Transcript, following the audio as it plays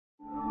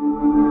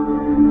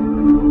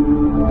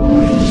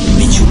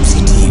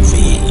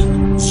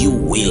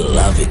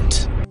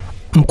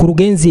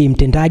Mkurugenzi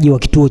mtendaji wa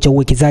kituo cha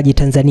uwekezaji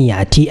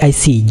Tanzania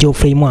TIC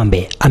Geoffrey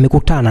Mwambe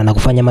amekutana na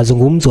kufanya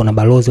mazungumzo na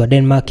balozi wa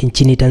Denmark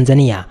nchini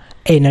Tanzania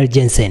Einar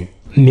Jensen.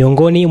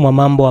 Miongoni mwa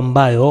mambo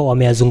ambayo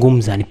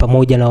wameyazungumza ni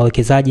pamoja na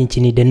wawekezaji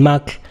nchini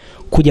Denmark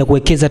kuja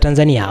kuwekeza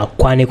Tanzania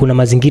kwani kuna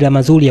mazingira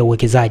mazuri ya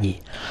uwekezaji.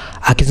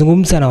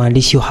 Akizungumza na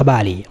waandishi wa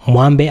habari,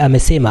 Mwambe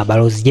amesema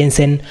balozi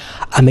Jensen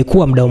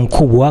amekuwa mdau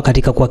mkubwa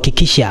katika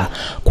kuhakikisha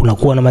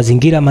kunakuwa na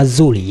mazingira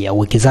mazuri ya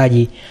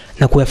uwekezaji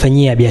na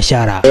kuyafanyia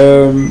biashara.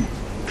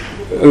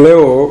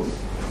 Leo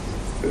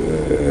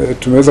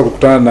tumeweza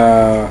kukutana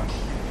na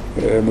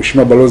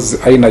Mheshimiwa Balozi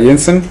Einar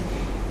Jensen,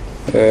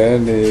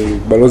 ni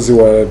balozi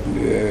wa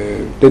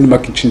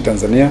Denmark nchini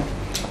Tanzania,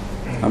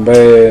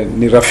 ambaye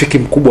ni rafiki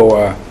mkubwa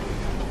wa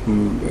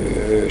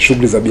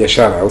shughuli za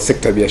biashara au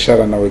sekta ya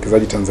biashara na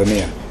uwekezaji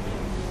Tanzania.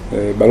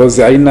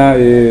 Balozi Einar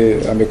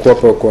amekuwa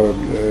hapa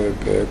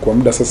kwa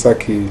muda sasa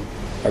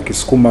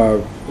akisukuma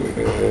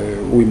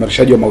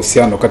uimarishaji wa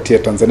mahusiano kati ya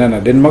Tanzania na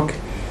Denmark,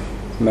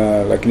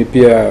 na lakini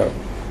pia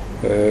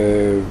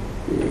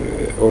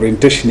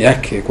orientation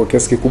yake kwa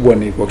kiasi kikubwa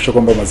ni kuhakikisha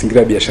kwamba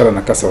mazingira ya biashara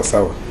yanakaa sawa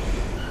sawa,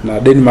 na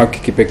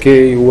Denmark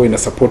kipekee huwa ina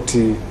support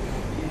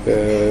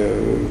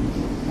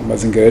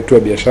mazingira yetu ya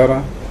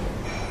biashara.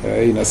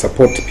 Ina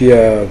support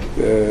pia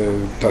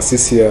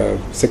taasisi ya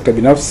sekta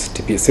binafsi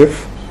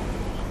TPSF,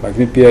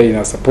 lakini pia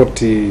ina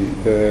support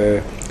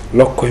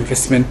local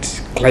investment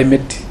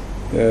climate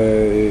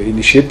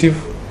initiative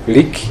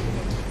LIC,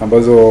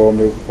 ambazo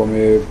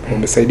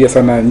wamesaidia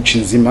sana nchi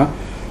nzima,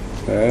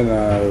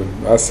 na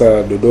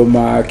hasa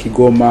Dodoma,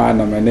 Kigoma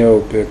na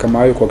maeneo kama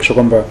hayo, kuhakikisha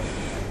kwamba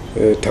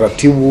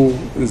taratibu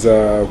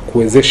za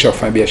kuwezesha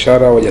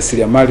wafanyabiashara,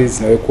 wajasiriamali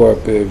zinawekwa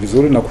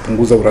vizuri na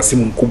kupunguza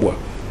urasimu mkubwa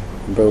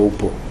ambao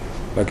upo.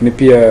 Lakini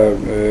pia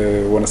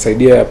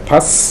wanasaidia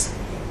PAS,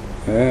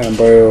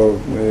 ambayo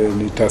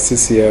ni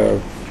taasisi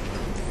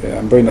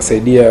ambayo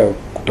inasaidia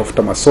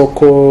kutafuta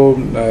masoko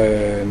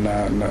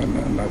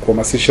na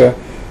kuhamasisha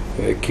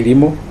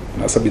kilimo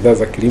na hasa bidhaa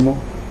za kilimo,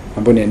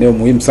 ambayo ni eneo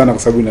muhimu sana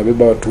kwa sababu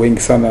inabeba watu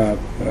wengi sana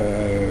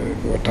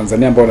wa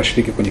Tanzania ambao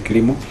wanashiriki kwenye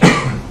kilimo.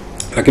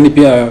 Lakini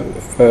pia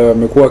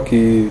amekuwa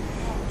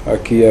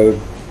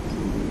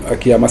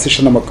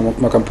akihamasisha na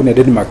makampuni ya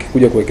Denmark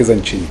kuja kuwekeza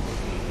nchini.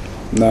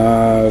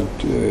 Na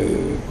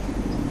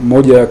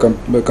moja ya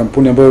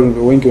kampuni ambayo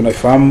wengi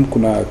wanaifahamu,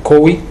 kuna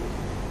COWI,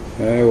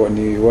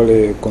 ni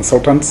wale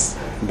consultants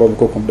ambao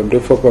wamekuwa kwa muda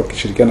mrefu hapa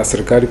wakishirikiana na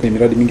serikali kwenye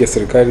miradi mingi ya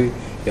serikali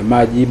ya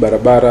maji,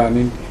 barabara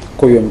nini.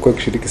 COWI wamekuwa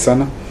wakishiriki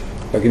sana.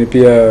 Lakini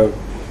pia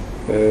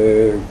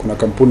kuna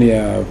kampuni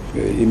ya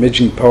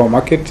Emerging Power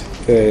Market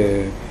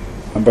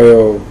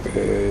ambayo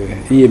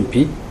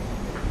EMP,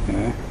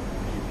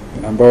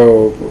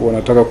 ambayo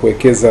wanataka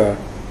kuwekeza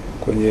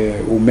kwenye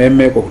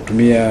umeme kwa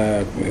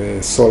kutumia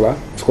solar,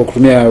 kwa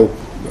kutumia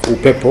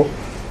upepo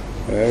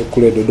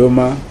kule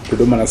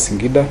Dodoma na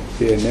Singida,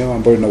 eneo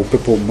ambalo lina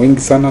upepo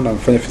mwingi sana, na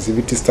wamefanya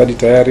feasibility study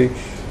tayari,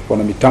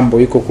 wana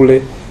mitambo iko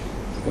kule,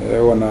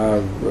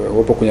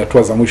 wapo kwenye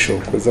hatua za mwisho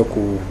kuweza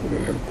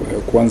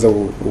kuanza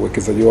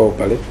uwekezaji wao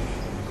pale.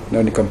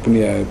 Nayo ni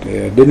kampuni ya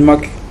Denmark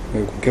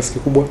kwa kiasi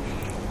kikubwa.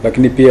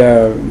 Lakini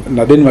pia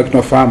na Denmark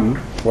tunafahamu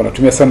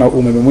wanatumia sana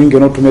umeme mwingi,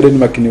 wanaotumia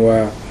Denmark ni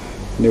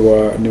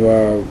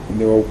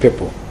wa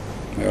upepo.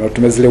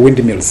 Wanatumia zile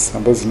windmills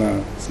ambazo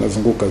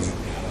zinazunguka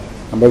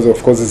ambazo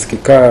of course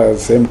zikikaa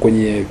sehemu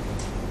kwenye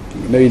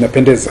eneo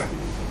inapendeza.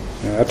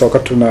 Hata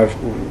wakati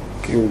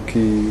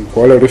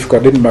kwa wale waliofika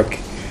Denmark,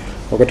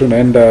 wakati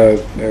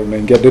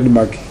unaingia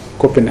Denmark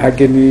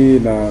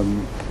Copenhagen, na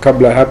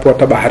kabla hapo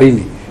hata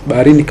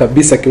baharini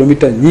kabisa,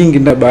 kilomita nyingi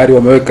na bahari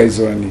wameweka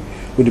hizo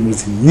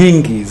windmills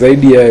nyingi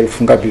zaidi ya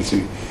 1000 ngapi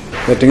hivi.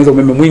 Wanatengeneza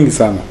umeme mwingi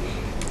sana.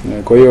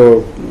 Kwa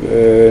hiyo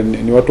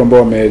ni watu ambao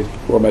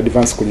wame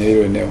advance kwenye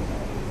hilo eneo.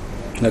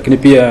 Lakini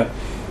pia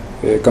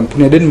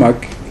kampuni ya Denmark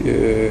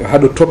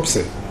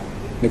Hadotopse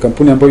ni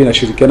kampuni ambayo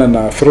inashirikiana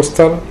na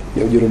Ferostal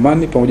ya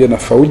Ujerumani pamoja na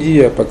Fauji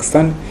ya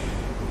Pakistan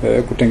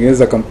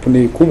kutengeneza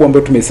kampuni kubwa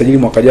ambayo tumeisajili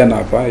mwaka jana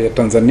hapa ya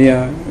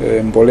Tanzania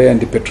Mbolea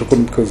and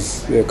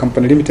Petrochemicals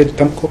Company Limited,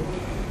 TAMCO,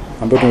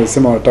 ambayo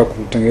tumesema wanataka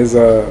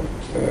kutengeneza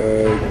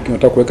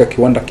wanataka kuweka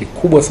kiwanda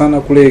kikubwa sana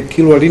kule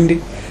Kilwa Lindi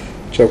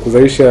cha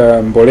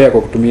kuzalisha mbolea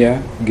kwa kutumia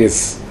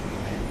gesi,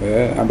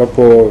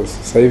 ambapo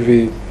sasa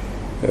hivi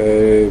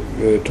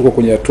tuko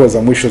kwenye hatua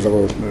za mwisho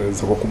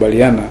za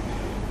kukubaliana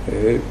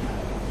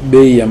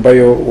bei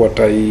ambayo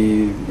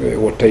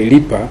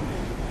watailipa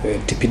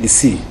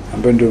TPDC,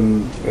 ambayo ndio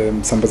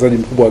msambazaji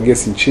mkubwa wa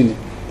gesi nchini,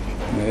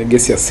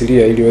 gesi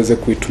asilia, ili waweze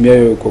kuitumia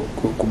hiyo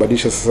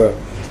kubadilisha sasa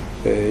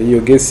hiyo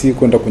gesi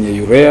kwenda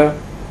kwenye urea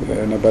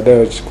na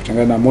baadaye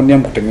kuchanganya na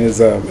ammonium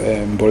kutengeneza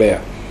mbolea.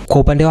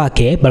 Kwa upande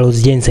wake,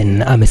 Balozi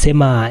Jensen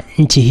amesema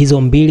nchi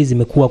hizo mbili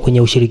zimekuwa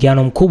kwenye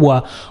ushirikiano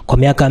mkubwa kwa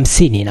miaka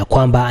 50 na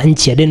kwamba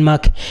nchi ya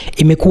Denmark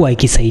imekuwa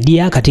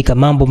ikisaidia katika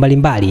mambo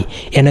mbalimbali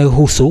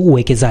yanayohusu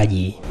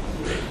uwekezaji.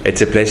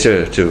 It's a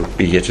pleasure to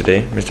be here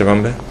today, Mr.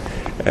 Mwambe.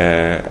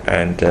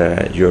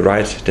 You're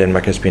right,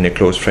 Denmark has been a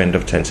close friend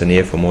of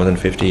Tanzania for more than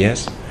 50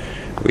 years.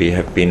 We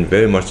have been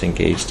very much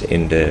engaged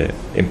in the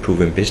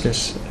improving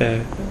business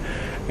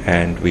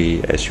And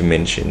we, as you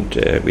mentioned,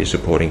 we're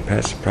supporting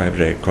PAS,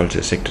 Private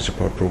Agriculture Sector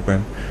Support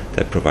Program,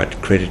 that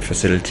provide credit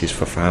facilities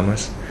for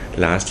farmers.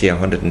 Last year,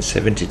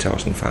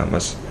 170,000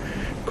 farmers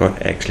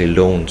got actually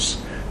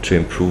loans to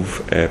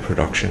improve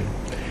production.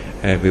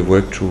 We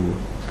work through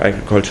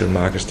Agricultural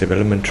Markets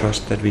Development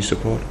Trust that we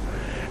support.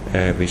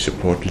 We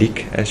support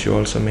TIC, as you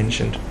also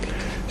mentioned.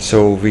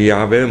 So we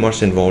are very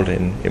much involved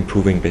in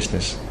improving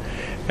business.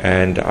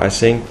 And I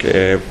think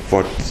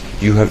what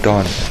you have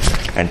done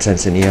and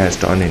Tanzania has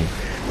done in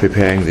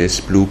preparing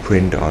this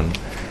blueprint on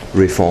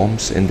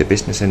reforms in the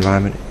business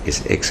environment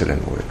is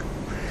excellent work.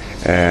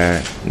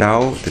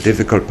 Now the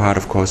difficult part,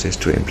 of course, is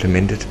to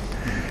implement it,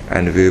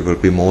 and we will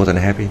be more than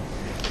happy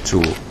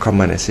to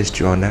come and assist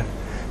you on that,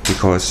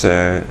 because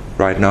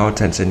right now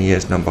Tanzania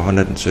is number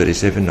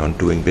 137 on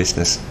doing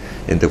business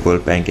in the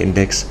World Bank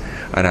Index,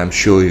 and I'm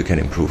sure you can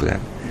improve that.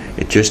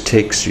 It just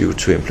takes you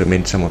to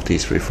implement some of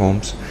these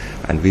reforms,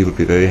 and we will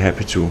be very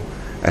happy to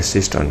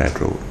assist on that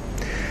road.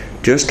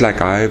 Just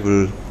like I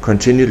will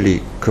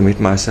continually commit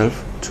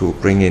myself to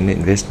bring in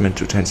investment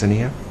to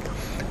Tanzania.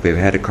 We've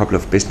had a couple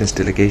of business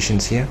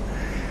delegations here,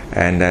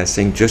 and I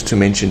think just to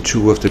mention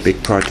two of the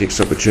big projects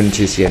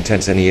opportunities here in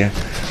Tanzania.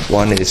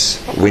 One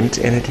is wind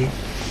energy.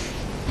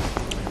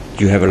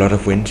 You have a lot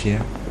of wind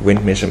here.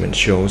 Wind measurement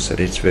shows that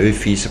it's very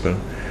feasible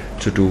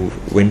to do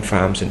wind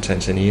farms in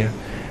Tanzania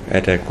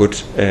at a good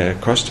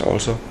cost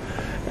also,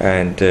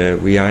 and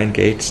we are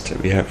engaged.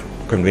 We have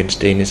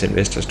convinced Danish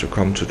investors to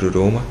come to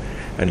Dodoma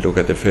and look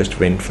at the first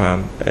wind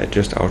farm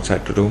just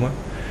outside Dodoma.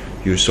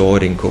 You saw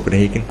it in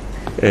Copenhagen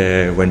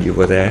when you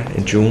were there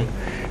in June,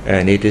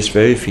 and it is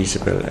very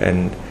feasible,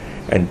 and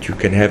you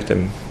can have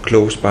them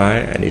close by,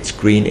 and it's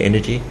green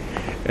energy.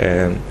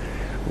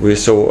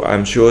 So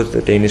I'm sure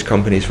the Danish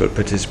companies will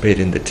participate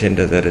in the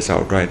tender that is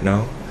out right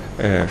now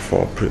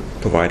for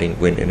providing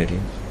wind energy.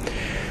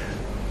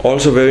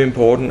 Also very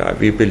important,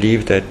 we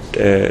believe that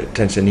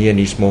Tanzania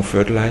needs more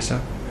fertilizer.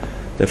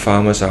 The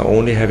farmers are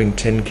only having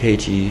 10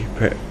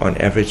 kg on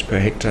average per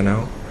hectare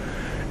now.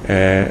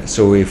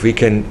 So if we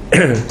can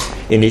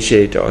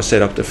initiate or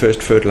set up the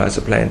first fertilizer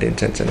plant in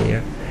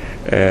Tanzania,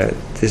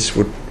 this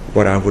would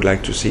what I would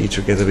like to see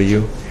together with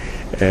you,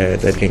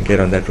 that can get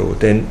on that road.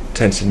 Then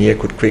Tanzania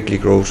could quickly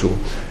grow to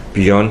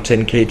beyond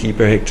 10 kg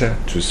per hectare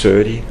to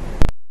 30.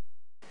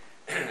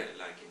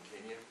 Like in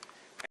Kenya.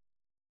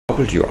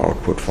 Double your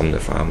output from the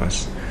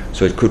farmers.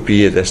 So it could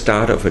be the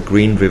start of a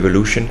green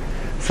revolution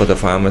for the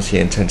farmers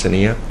here in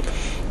Tanzania.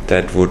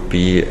 That would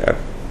be a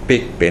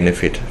big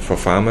benefit for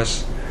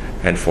farmers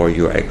and for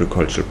your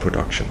agricultural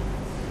production.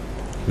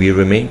 We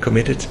remain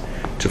committed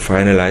to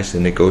finalize the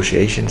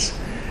negotiations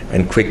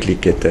and quickly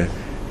get the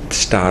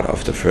start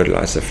of the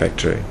fertilizer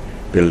factory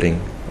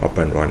building up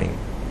and running.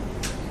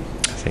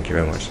 Thank you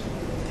very much.